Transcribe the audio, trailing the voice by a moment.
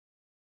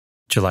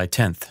July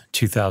 10th,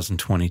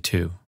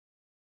 2022,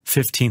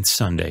 15th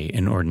Sunday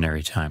in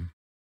Ordinary Time.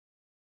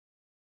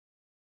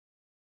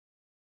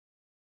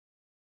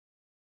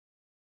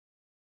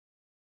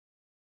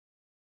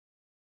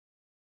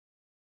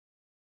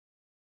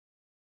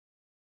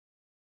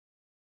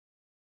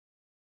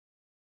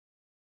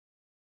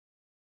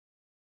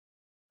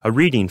 A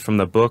reading from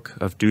the book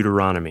of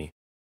Deuteronomy.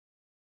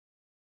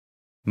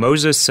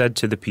 Moses said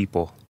to the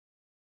people,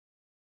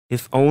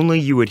 "If only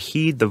you would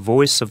heed the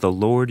voice of the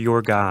Lord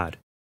your God,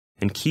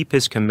 and keep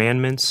his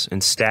commandments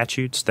and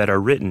statutes that are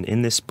written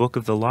in this book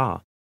of the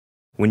law,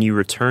 when you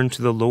return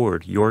to the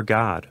Lord your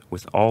God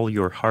with all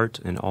your heart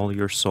and all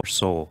your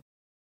soul.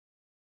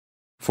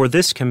 For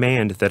this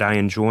command that I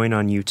enjoin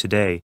on you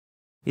today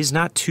is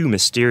not too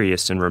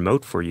mysterious and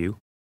remote for you.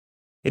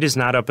 It is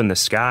not up in the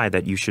sky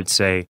that you should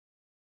say,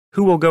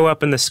 'Who will go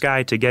up in the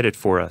sky to get it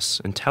for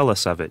us and tell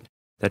us of it,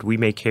 that we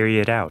may carry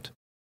it out?'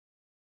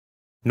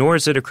 Nor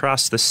is it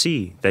across the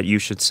sea that you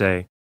should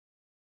say,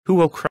 'Who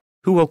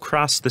will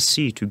cross the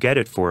sea to get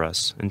it for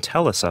us and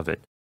tell us of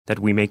it, that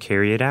we may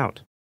carry it out?'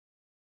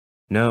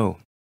 No,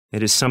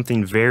 it is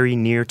something very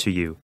near to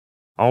you,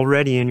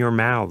 already in your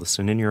mouths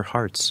and in your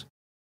hearts.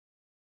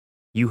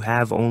 You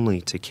have only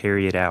to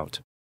carry it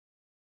out."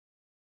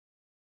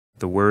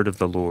 The word of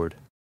the Lord.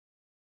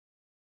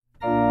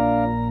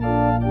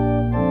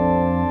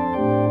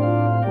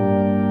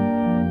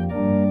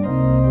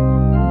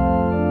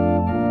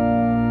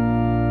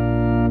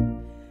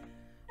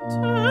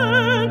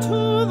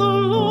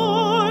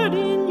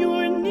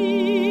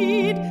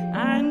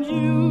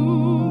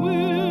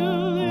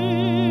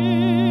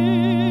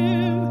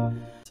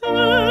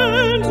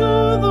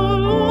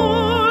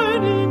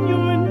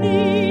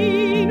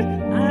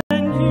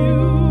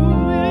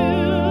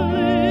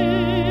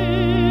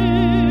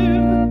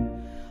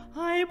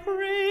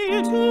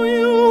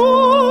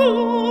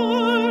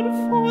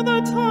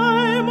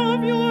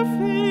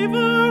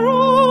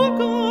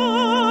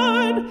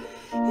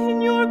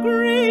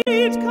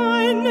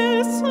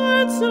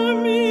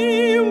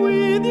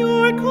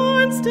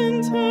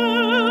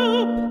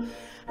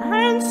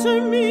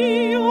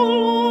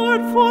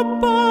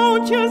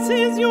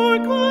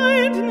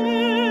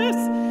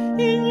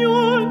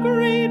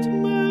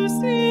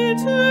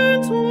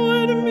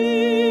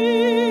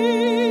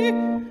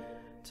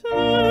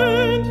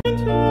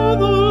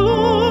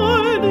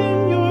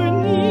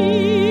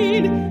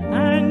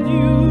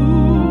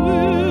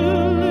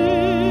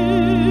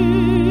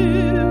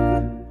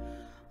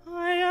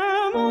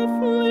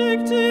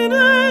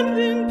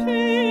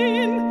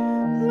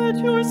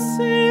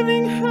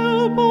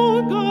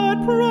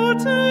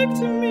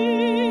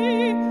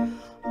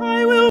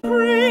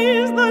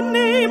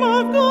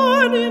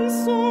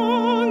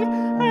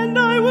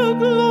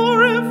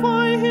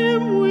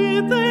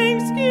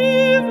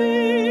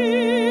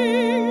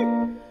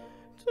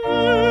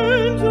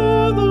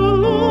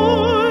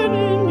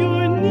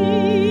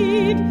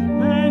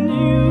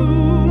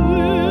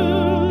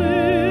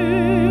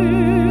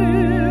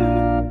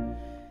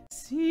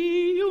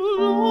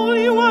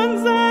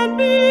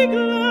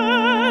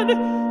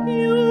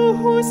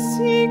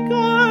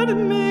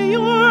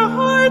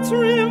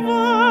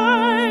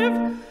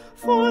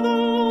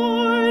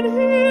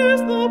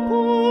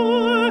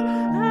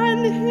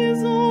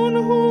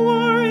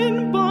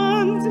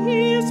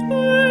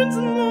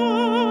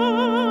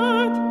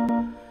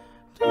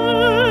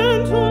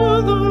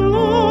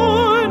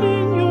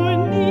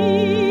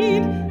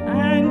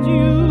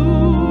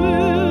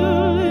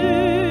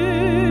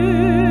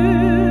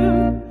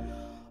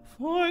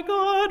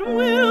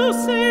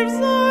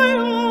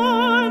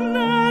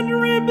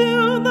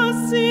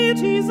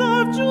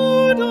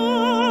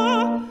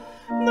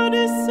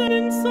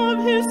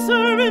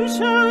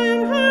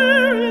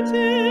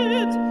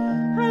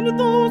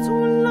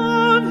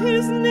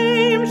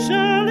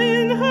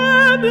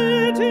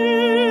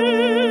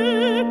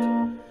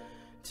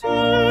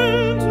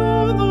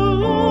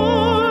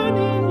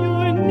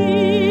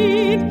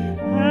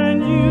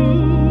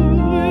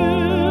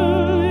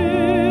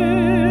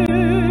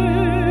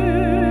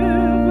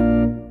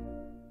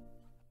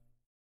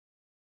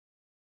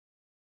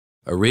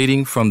 A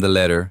reading from the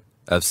letter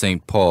of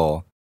St.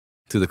 Paul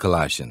to the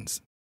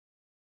Colossians.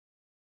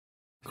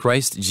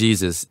 Christ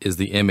Jesus is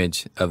the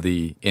image of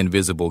the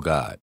invisible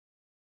God,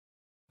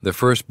 the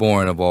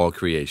firstborn of all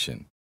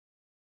creation.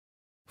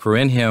 For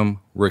in him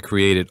were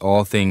created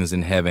all things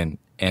in heaven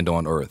and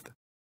on earth,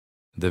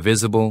 the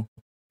visible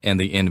and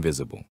the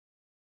invisible,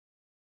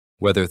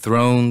 whether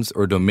thrones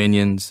or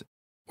dominions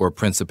or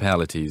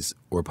principalities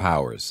or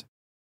powers.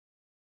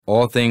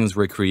 All things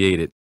were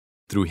created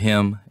through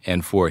him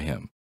and for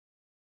him.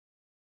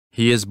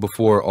 He is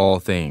before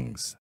all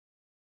things,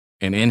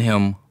 and in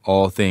him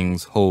all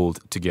things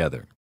hold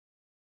together.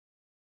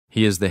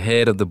 He is the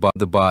head of the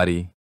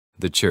body,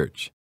 the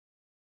church.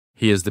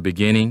 He is the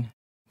beginning,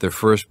 the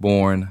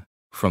firstborn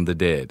from the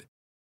dead,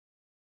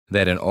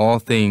 that in all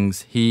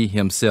things he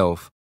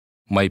himself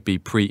might be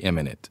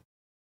preeminent.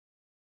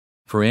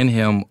 For in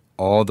him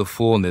all the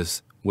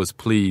fullness was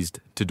pleased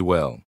to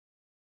dwell,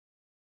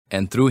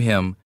 and through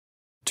him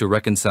to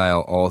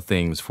reconcile all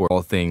things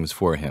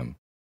for him,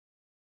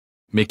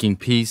 making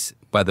peace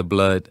by the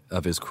blood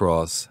of his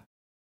cross,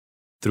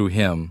 through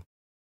him,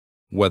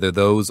 whether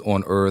those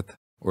on earth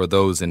or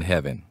those in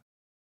heaven.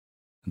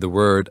 The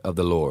word of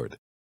the Lord.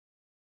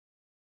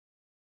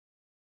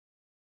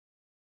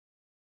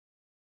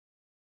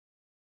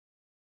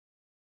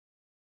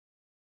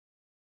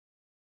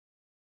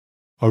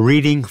 A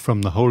reading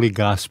from the Holy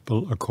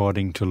Gospel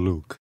according to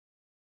Luke.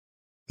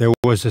 There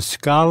was a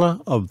scholar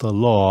of the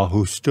law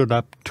who stood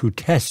up to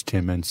test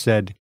him and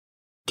said,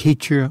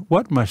 "Teacher,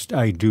 what must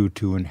I do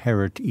to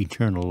inherit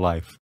eternal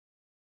life?"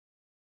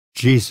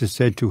 Jesus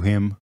said to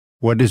him,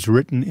 "What is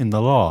written in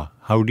the law?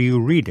 How do you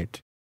read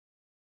it?"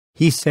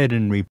 He said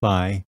in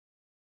reply,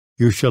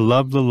 "You shall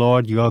love the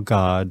Lord your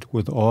God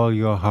with all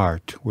your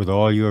heart, with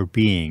all your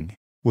being,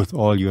 with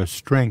all your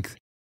strength,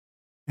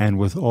 and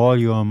with all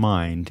your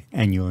mind,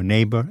 and your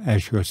neighbor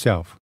as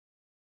yourself."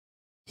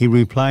 He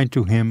replied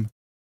to him,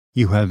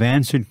 "You have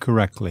answered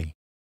correctly.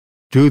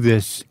 Do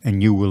this,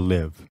 and you will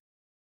live."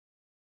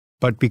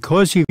 But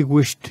because he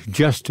wished to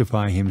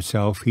justify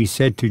himself, he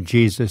said to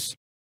Jesus,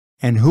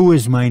 "And who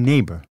is my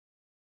neighbor?"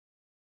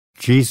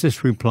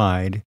 Jesus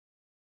replied,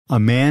 "A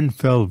man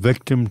fell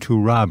victim to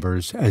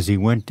robbers as he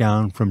went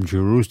down from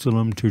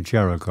Jerusalem to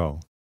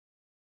Jericho.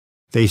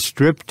 They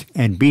stripped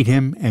and beat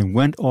him and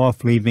went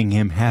off, leaving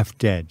him half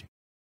dead.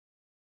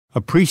 A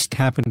priest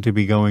happened to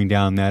be going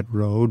down that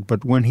road,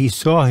 but when he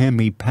saw him,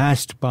 he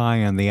passed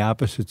by on the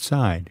opposite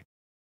side.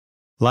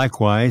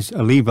 Likewise,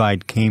 a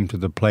Levite came to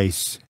the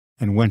place,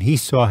 and when he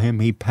saw him,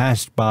 he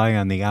passed by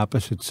on the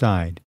opposite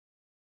side.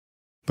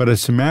 But a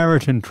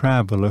Samaritan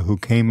traveler who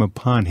came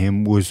upon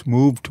him was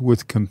moved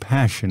with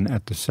compassion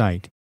at the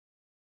sight.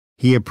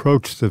 He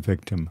approached the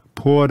victim,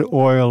 poured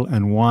oil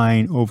and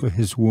wine over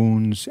his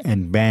wounds,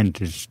 and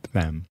bandaged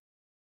them.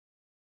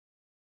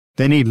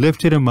 Then he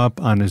lifted him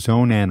up on his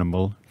own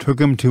animal, took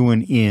him to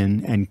an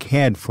inn, and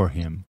cared for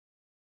him.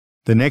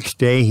 The next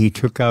day he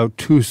took out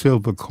 2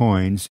 silver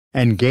coins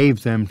and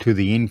gave them to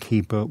the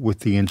innkeeper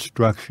with the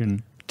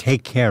instruction,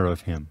 "Take care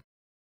of him.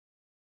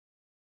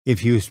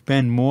 If you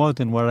spend more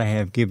than what I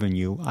have given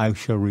you, I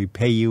shall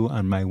repay you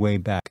on my way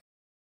back."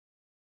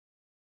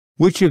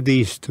 Which of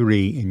these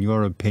 3, in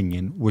your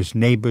opinion, was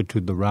neighbor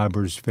to the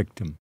robber's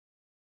victim?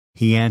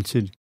 He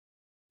answered,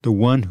 "The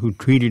one who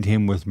treated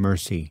him with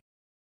mercy."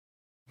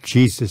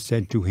 Jesus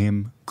said to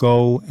him,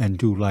 "Go and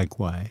do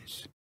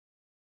likewise."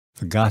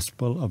 The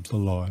Gospel of the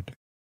Lord.